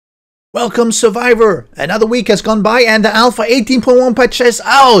Welcome, Survivor! Another week has gone by and the Alpha 18.1 patch is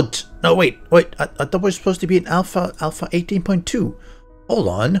out! No, wait. I thought we were supposed to be in Alpha 18.2. Hold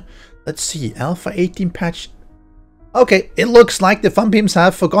on. Let's see. Alpha 18 patch. Okay, it looks like the FunPimps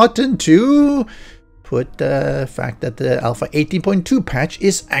have forgotten to put the fact that the Alpha 18.2 patch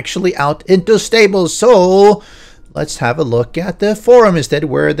is actually out into stable. So let's have a look at the forum instead,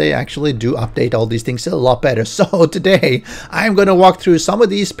 where they actually do update all these things a lot better. So today I'm going to walk through some of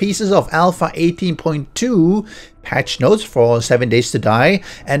these pieces of Alpha 18.2 patch notes for 7 Days to Die,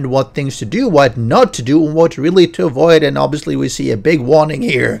 and what things to do, what not to do, and what really to avoid. And obviously we see a big warning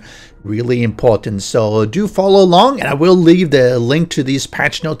here, really important. So do follow along, and I will leave the link to these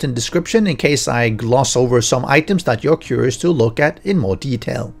patch notes in the description in case I gloss over some items that you're curious to look at in more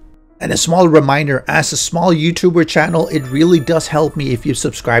detail. And a small reminder, as a small YouTuber channel, it really does help me if you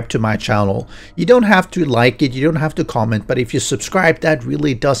subscribe to my channel. You don't have to like it, you don't have to comment, but if you subscribe, that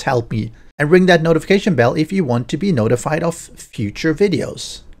really does help me. And ring that notification bell if you want to be notified of future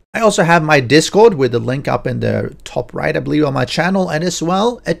videos. I also have my Discord with the link up in the top right, I believe, on my channel, and as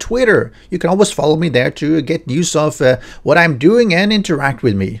well a Twitter. You can always follow me there to get news of what I'm doing and interact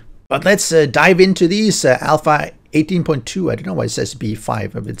with me. But let's dive into these Alpha 18.2, I don't know why it says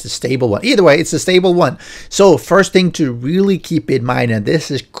B5, if it's a stable one. Either way, it's a stable one. So first thing to really keep in mind, and this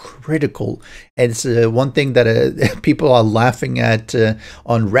is critical, and it's one thing that people are laughing at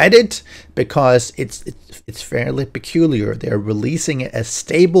on Reddit, because it's fairly peculiar. They're releasing a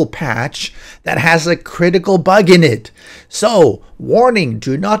stable patch that has a critical bug in it. So warning,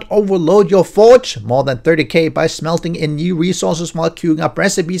 do not overload your forge more than 30k by smelting in new resources while queuing up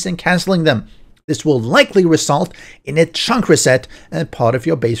recipes and canceling them. This will likely result in a chunk reset and part of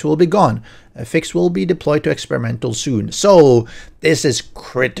your base will be gone. A fix will be deployed to experimental soon. So this is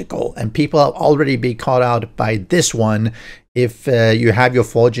critical, and people have already been caught out by this one. If you have your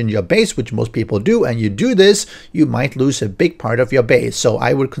forge in your base, which most people do, and you do this, you might lose a big part of your base. So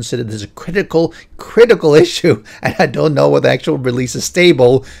I would consider this a critical issue, and I don't know whether the actual release is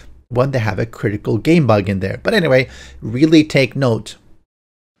stable when they have a critical game bug in there. But anyway, really take note.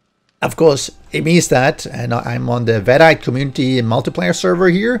 Of course, it means that, and I'm on the Vedite community multiplayer server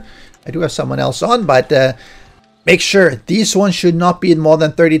here. I do have someone else on, but make sure these ones should not be in more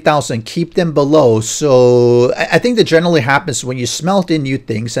than 30,000. Keep them below. So I think that generally happens when you smelt in new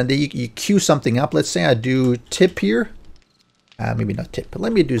things and then you queue something up. Let's say I do tip here. Maybe not tip, but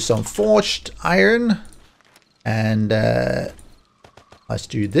let me do some forged iron. And let's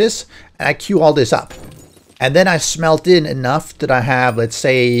do this. And I queue all this up. And then I smelt in enough that I have, let's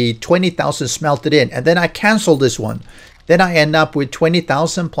say, 20,000 smelted in. And then I cancel this one. Then I end up with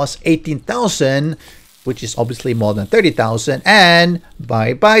 20,000 plus 18,000, which is obviously more than 30,000. And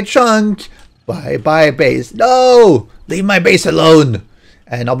bye-bye chunk, bye-bye base. No! Leave my base alone!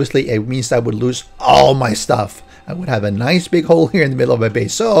 And obviously it means I would lose all my stuff. I would have a nice big hole here in the middle of my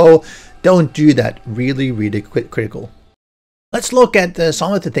base. So don't do that. Really, really critical. Let's look at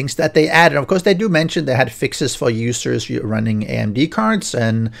some of the things that they added. Of course, they do mention they had fixes for users running AMD cards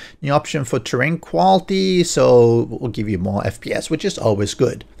and the option for terrain quality, so we'll give you more FPS, which is always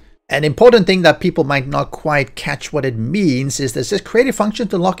good. An important thing that people might not quite catch what it means is there's this creative function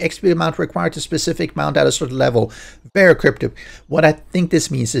to lock XP amount required to specific mount at a certain level. Very cryptic. What I think this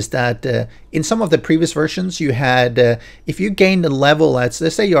means is that in some of the previous versions, you had, if you gained a level, let's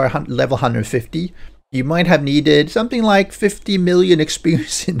say you're level 150, you might have needed something like 50 million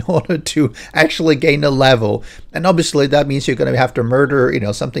experience in order to actually gain a level. And obviously that means you're going to have to murder,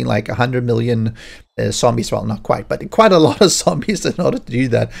 something like 100 million zombies. Well, not quite, but quite a lot of zombies in order to do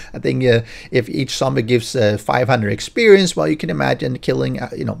that. I think if each zombie gives 500 experience, well, you can imagine killing,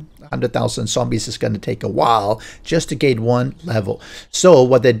 100,000 zombies is going to take a while just to gain one level. So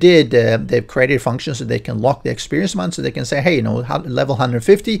what they did, they've created functions so they can lock the experience amount, so they can say, hey, level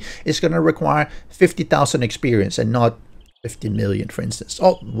 150 is going to require 50,000 experience and not 50 million, for instance,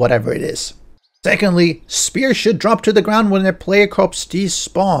 or whatever it is. Secondly, spears should drop to the ground when their player corpse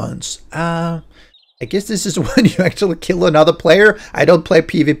despawns. I guess this is when you actually kill another player. I don't play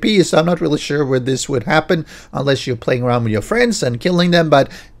PvP, so I'm not really sure where this would happen unless you're playing around with your friends and killing them,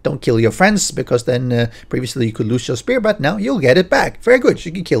 but don't kill your friends, because then previously you could lose your spear, but now you'll get it back. Very good,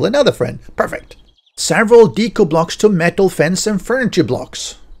 you can kill another friend. Perfect. Several deco blocks to metal fence and furniture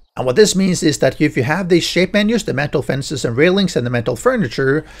blocks. And what this means is that if you have these shape menus, the metal fences and railings and the metal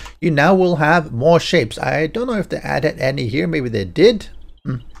furniture, you now will have more shapes. I don't know if they added any here, maybe they did.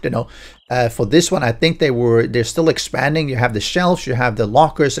 Don't know. For this one, I think they're still expanding. You have the shelves, you have the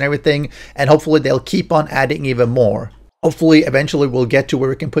lockers and everything, and hopefully they'll keep on adding even more. Hopefully, eventually we'll get to where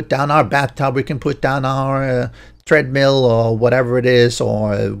we can put down our bathtub, we can put down our treadmill or whatever it is,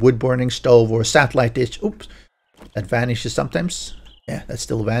 or a wood-burning stove or a satellite dish. Oops, that vanishes sometimes. Yeah, that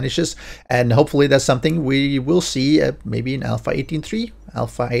still vanishes. And hopefully that's something we will see maybe in Alpha 18.3,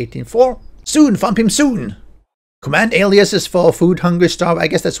 Alpha 18.4. Soon, FunPimps, soon! Command aliases for food, hunger, starve. I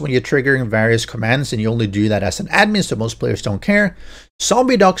guess that's when you're triggering various commands and you only do that as an admin, so most players don't care.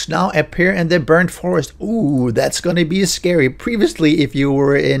 Zombie dogs now appear in the burnt forest. Ooh, that's going to be scary. Previously, if you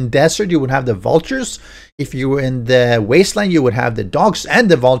were in desert, you would have the vultures. If you were in the wasteland, you would have the dogs and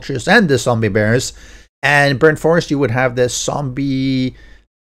the vultures and the zombie bears. And burnt forest, you would have the zombie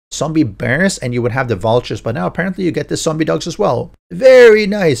bears and you would have the vultures, but now apparently you get the zombie dogs as well. Very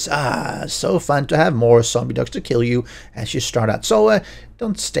nice. So fun to have more zombie dogs to kill you as you start out. So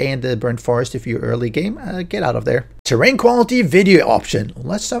don't stay in the burnt forest if you're early game. Get out of there. Terrain quality video option.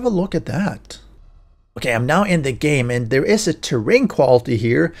 Let's have a look at that. Okay, I'm now in the game and there is a terrain quality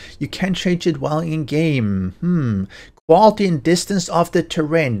here. You can change it while in game. Quality and distance of the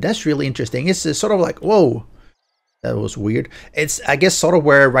terrain. That's really interesting. It's sort of like, whoa. That was weird. It's, I guess, sort of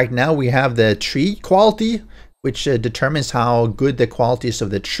where right now we have the tree quality, which determines how good the quality is of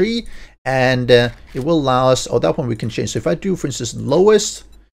the tree. And it will allow us, oh, that one we can change. So if I do, for instance, lowest,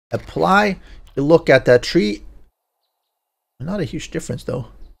 apply, you look at that tree. Not a huge difference, though.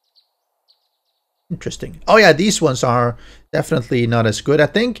 Interesting. Oh, yeah, these ones are definitely not as good, I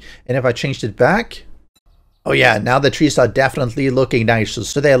think. And if I changed it back, oh yeah, now the trees are definitely looking nice.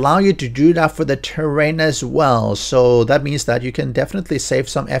 So they allow you to do that for the terrain as well. So that means that you can definitely save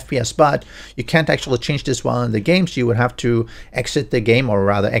some FPS, but you can't actually change this while in the game. So you would have to exit the game, or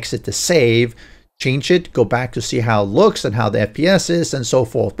rather exit the save, change it, go back to see how it looks and how the FPS is and so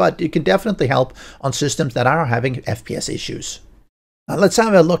forth. But it can definitely help on systems that are having FPS issues. Now let's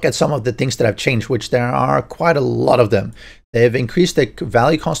have a look at some of the things that have changed, which there are quite a lot of them. They've increased the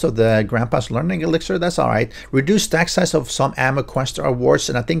value cost of the Grandpa's Learning Elixir. That's all right. Reduced stack size of some Ammo Quest awards.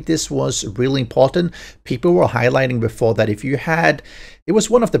 And I think this was really important. People were highlighting before that if you had, it was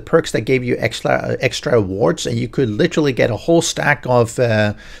one of the perks that gave you extra awards, and you could literally get a whole stack of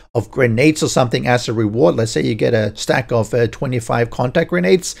grenades or something as a reward. Let's say you get a stack of 25 contact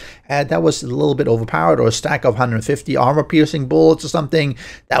grenades, and that was a little bit overpowered, or a stack of 150 armor-piercing bullets or something.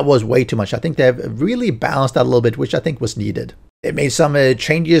 That was way too much. I think they've really balanced that a little bit, which I think was needed. They made some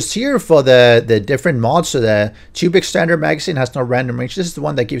changes here for the different mods. So the Tubic Standard Magazine has no random range. This is the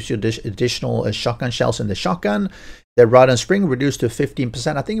one that gives you additional shotgun shells in the shotgun. The Rod and Spring reduced to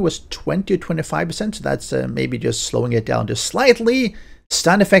 15%. I think it was 20 or 25%. So that's maybe just slowing it down just slightly.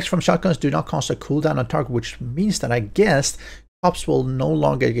 Stun effects from shotguns do not cause a cooldown on target, which means that I guess cops will no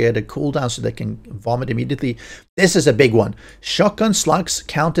longer get a cooldown so they can vomit immediately. This is a big one. Shotgun slugs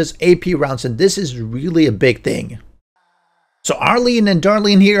count as AP rounds, and this is really a big thing. So Arlene and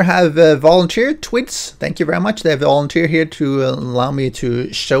Darlene here have volunteered. Twits, thank you very much. They have volunteered here to allow me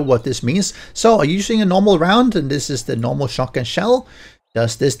to show what this means. So I'm using a normal round, and this is the normal shotgun shell.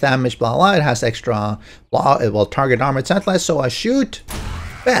 Does this damage, blah, blah. It has extra, blah, it will target armored satellites. So I shoot,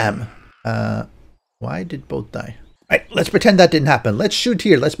 bam. Why did both die? All right, let's pretend that didn't happen. Let's shoot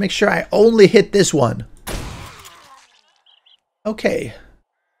here. Let's make sure I only hit this one. Okay,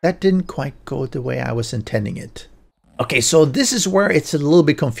 that didn't quite go the way I was intending it. Okay, so this is where it's a little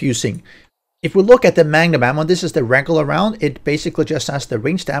bit confusing. If we look at the Magnum ammo, this is the regular round. It basically just has the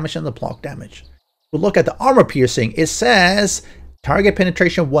range damage and the block damage. If we look at the armor piercing, it says target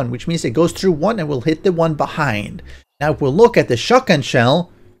penetration 1, which means it goes through 1 and will hit the one behind. Now, if we look at the shotgun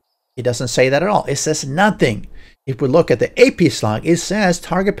shell, it doesn't say that at all. It says nothing. If we look at the AP slug, it says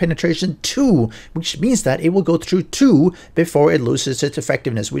target penetration 2, which means that it will go through 2 before it loses its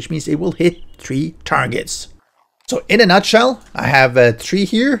effectiveness, which means it will hit 3 targets. So in a nutshell, I have 3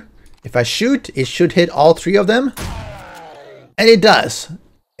 here. If I shoot, it should hit all 3 of them. And it does.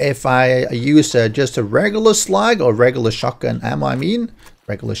 If I use just a regular slug, or regular shotgun ammo,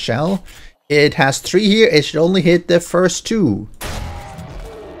 regular shell, it has 3 here. It should only hit the first 2.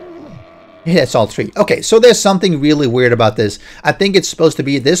 It hits all 3. Okay, so there's something really weird about this. I think it's supposed to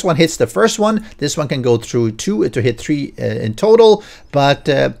be this one hits the first one. This one can go through 2 to hit 3 in total, but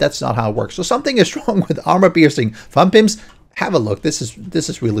that's not how it works. So something is wrong with armor piercing. FunPimps, have a look. This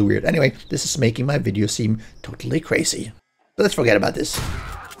is really weird. Anyway, this is making my video seem totally crazy. So let's forget about this.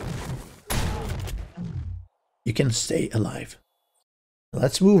 You can stay alive.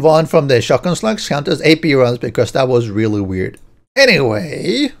 Let's move on from the shotgun slugs count as AP rounds, because that was really weird.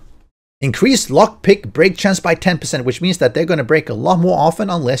 Anyway, increased lockpick break chance by 10%, which means that they're going to break a lot more often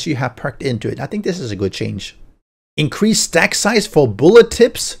unless you have perked into it. I think this is a good change. Increased stack size for bullet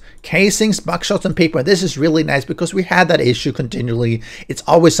tips Casings, buckshots, and paper. This is really nice because we had that issue continually. It's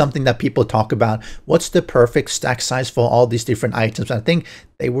always something that people talk about. What's the perfect stack size for all these different items? I think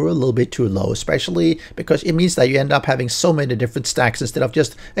they were a little bit too low, especially because it means that you end up having so many different stacks instead of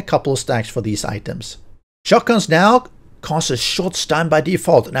just a couple of stacks for these items. Shotguns now cause a short stun by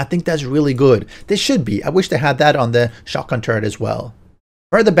default, and I think that's really good. They should be. I wish they had that on the shotgun turret as well.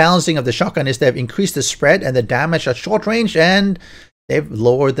 Further balancing of the shotgun is they've increased the spread and the damage at short range, and they've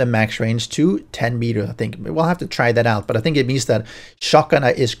lowered the max range to 10 meters. I think we'll have to try that out, but I think it means that shotgun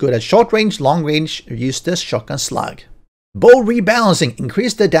is good at short range. Long range, use this shotgun slug. Bow rebalancing,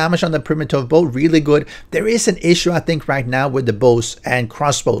 increase the damage on the primitive bow, really good. There is an issue I think right now with the bows and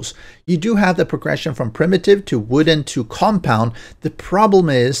crossbows. You do have the progression from primitive to wooden to compound. The problem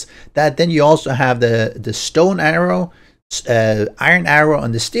is that then you also have the stone arrow, iron arrow,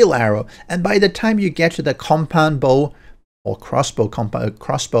 and the steel arrow. And by the time you get to the compound bow or compound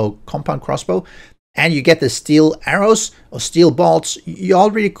crossbow, and you get the steel arrows or steel bolts, you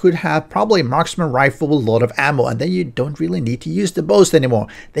already could have probably a marksman rifle with a lot of ammo, and then you don't really need to use the bows anymore.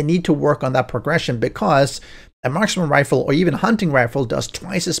 They need to work on that progression because a marksman rifle or even a hunting rifle does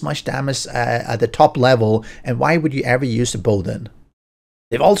twice as much damage at the top level, and why would you ever use a bow then?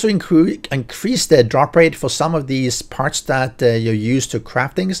 They've also increased the drop rate for some of these parts that you use to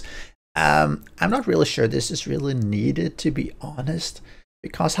craft things. I'm not really sure this is really needed, to be honest.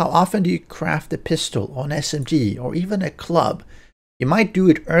 Because how often do you craft a pistol or an SMG or even a club? You might do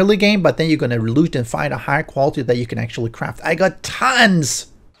it early game, but then you're going to loot and find a higher quality that you can actually craft. I got tons!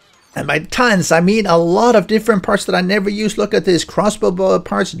 And by tons, I mean a lot of different parts that I never used. Look at this. Crossbow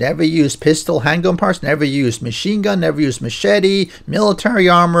parts, never used. Pistol, handgun parts, never used. Machine gun, never used. Machete, military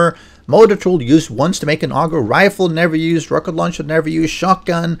armor, motor tool, used once to make an auger. Rifle, never used. Rocket launcher, never used.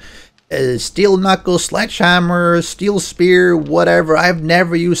 Shotgun, steel knuckle, sledgehammer, steel spear, whatever. I've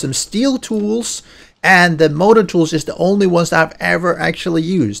never used them. Steel tools and the motor tools is the only ones that I've ever actually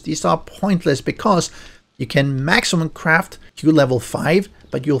used. These are pointless because you can maximum craft Q level 5,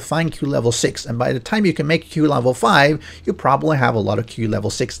 but you'll find Q level 6. And by the time you can make Q level 5, you probably have a lot of Q level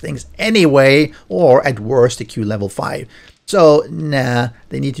 6 things anyway, or at worst a Q level 5. So nah,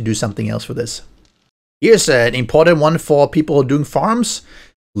 they need to do something else for this. Here's an important one for people who are doing farms.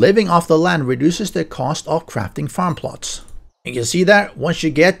 Living off the land reduces the cost of crafting farm plots. You can see that once you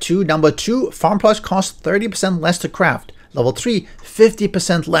get to number 2, farm plots cost 30% less to craft. Level 3,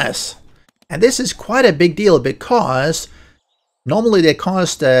 50% less. And this is quite a big deal because normally they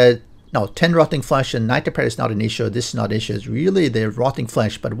cost 10 rotting flesh, and nitropet is not an issue. This is not an issue. It's really the rotting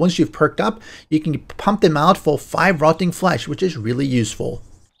flesh. But once you've perked up, you can pump them out for 5 rotting flesh, which is really useful.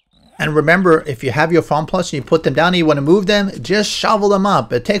 And remember, if you have your farm plots and you put them down and you want to move them, just shovel them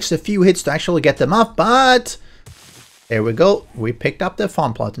up. It takes a few hits to actually get them up, but there we go. We picked up the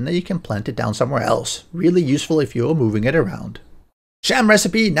farm plot, and then you can plant it down somewhere else. Really useful if you're moving it around. Sham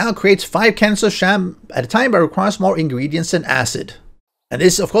recipe now creates 5 cans of sham at a time, but requires more ingredients than acid. And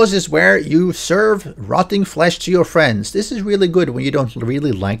this, of course, is where you serve rotting flesh to your friends. This is really good when you don't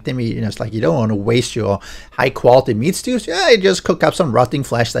really like them. You know, it's like you don't want to waste your high-quality meat stews. Yeah, you just cook up some rotting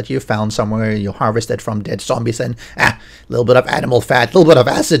flesh that you found somewhere. You harvest it from dead zombies, and a little bit of animal fat, a little bit of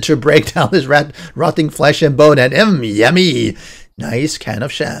acid to break down this rotting flesh and bone, and yummy! Nice can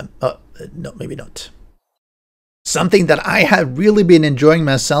of sham. No, maybe not. Something that I have really been enjoying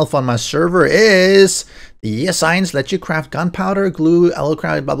myself on my server is the assigns let you craft gunpowder, glue,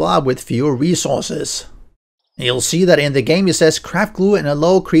 alloy, blah blah with fewer resources. You'll see that in the game it says craft glue in a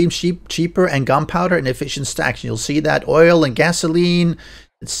low, cream, cheaper, and gunpowder in efficient stacks. You'll see that oil and gasoline.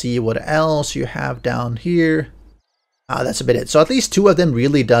 Let's see what else you have down here. That's a bit it. So at least 2 of them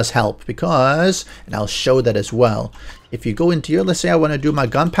really does help because, and I'll show that as well. If you go into here, let's say I want to do my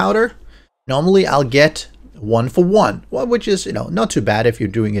gunpowder. Normally I'll get 1 for 1, well, which is, not too bad if you're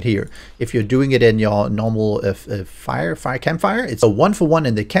doing it here. If you're doing it in your normal campfire, it's a 1 for 1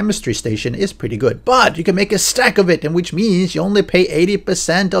 in the chemistry station is pretty good. But you can make a stack of it, and which means you only pay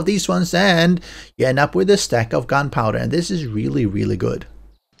 80% of these ones, and you end up with a stack of gunpowder, and this is really, really good.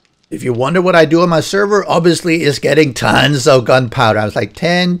 If you wonder what I do on my server, obviously it's getting tons of gunpowder. I was like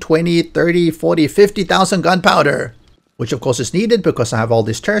 10, 20, 30, 40, 50,000 gunpowder. Which of course is needed because I have all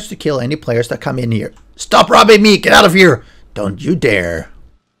these turrets to kill any players that come in here. Stop robbing me! Get out of here! Don't you dare!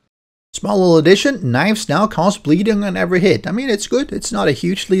 Small little addition, knives now cause bleeding on every hit. I mean, it's good. It's not a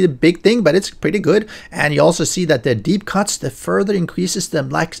hugely big thing, but it's pretty good. And you also see that the deep cuts, the further increases the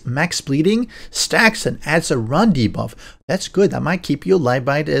max bleeding, stacks and adds a run debuff. That's good. That might keep you alive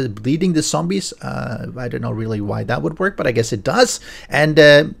by bleeding the zombies. I don't know really why that would work, but I guess it does.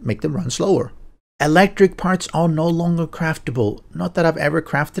 And make them run slower. Electric parts are no longer craftable. Not that I've ever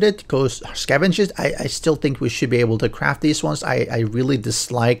crafted it, because scavengers, I still think we should be able to craft these ones. I really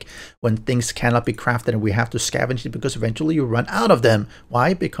dislike when things cannot be crafted and we have to scavenge it, because eventually you run out of them.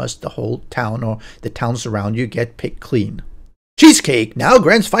 Why? Because the whole town or the towns around you get picked clean. Cheesecake now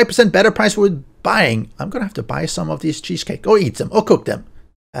grants 5% better price for buying. I'm gonna have to buy some of these cheesecake, or eat them, or cook them.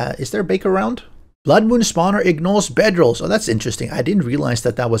 Is there a baker around? Blood Moon spawner ignores bedrolls. Oh, that's interesting. I didn't realize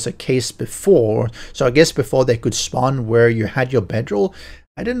that that was a case before. So I guess before they could spawn where you had your bedroll.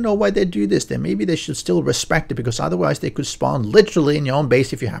 I didn't know why they do this. Then maybe they should still respect it, because otherwise they could spawn literally in your own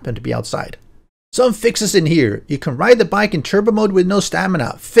base if you happen to be outside. Some fixes in here. You can ride the bike in turbo mode with no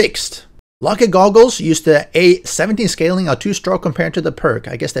stamina. Fixed. Lucky goggles use the A17 scaling are too strong compared to the perk.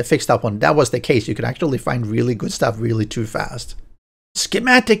 I guess they fixed that one. That was the case. You could actually find really good stuff really too fast.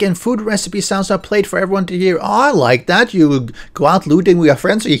 Schematic and food recipe sounds are played for everyone to hear. Oh, I like that. You go out looting with your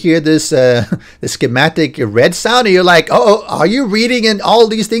friends, so you hear this the schematic red sound, and you're like, oh, are you reading and all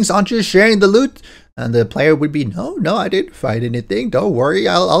these things? Aren't you sharing the loot? And the player would be, no, I didn't find anything. Don't worry,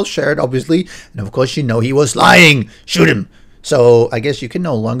 I'll share it, obviously. And of course, you know he was lying. Shoot him. So I guess you can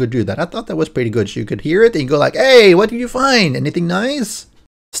no longer do that. I thought that was pretty good. So you could hear it and you go like, hey, what did you find? Anything nice?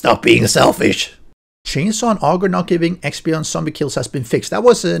 Stop being selfish. Chainsaw and Augur not giving XP on zombie kills has been fixed. That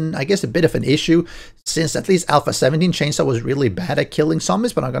was, I guess, a bit of an issue, since at least Alpha 17 Chainsaw was really bad at killing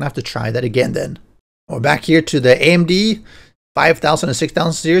zombies, but I'm going to have to try that again then. We're back here to the AMD 5000 and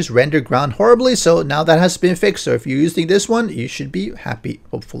 6000 series, rendered ground horribly, so now that has been fixed. So if you're using this one, you should be happy,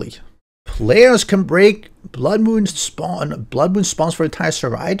 hopefully. Players can break Blood Moon spawns for entire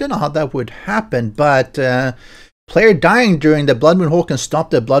server. I don't know how that would happen, but player dying during the Blood Moon Hole can stop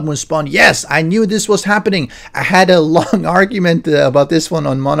the Blood Moon spawn. Yes, I knew this was happening. I had a long argument about this one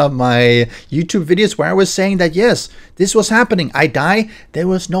on one of my YouTube videos where I was saying that yes, this was happening. I die, there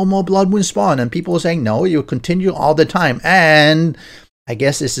was no more Blood Moon spawn, and people were saying no, you continue all the time. And I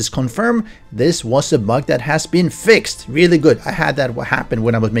guess this is confirmed. This was a bug that has been fixed. Really good. I had that happen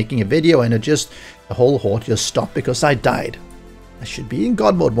when I was making a video, and the whole horde just stopped because I died. I should be in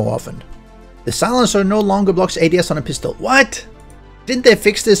God mode more often. The silencer no longer blocks ADS on a pistol. What? Didn't they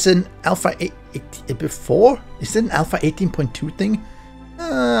fix this in Alpha 8 before? Is it an Alpha 18.2 thing?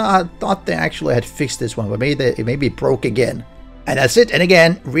 I thought they actually had fixed this one, but maybe it broke again. And that's it. And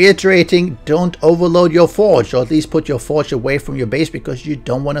again, reiterating, don't overload your forge, or at least put your forge away from your base, because you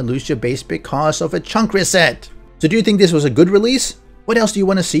don't want to lose your base because of a chunk reset. So do you think this was a good release? What else do you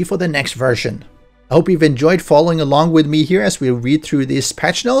want to see for the next version? I hope you've enjoyed following along with me here as we read through these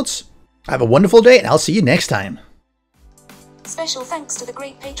patch notes. Have a wonderful day, and I'll see you next time. Special thanks to the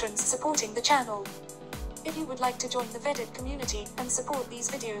great patrons supporting the channel. If you would like to join the vetted community and support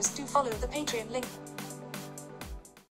these videos, do follow the Patreon link.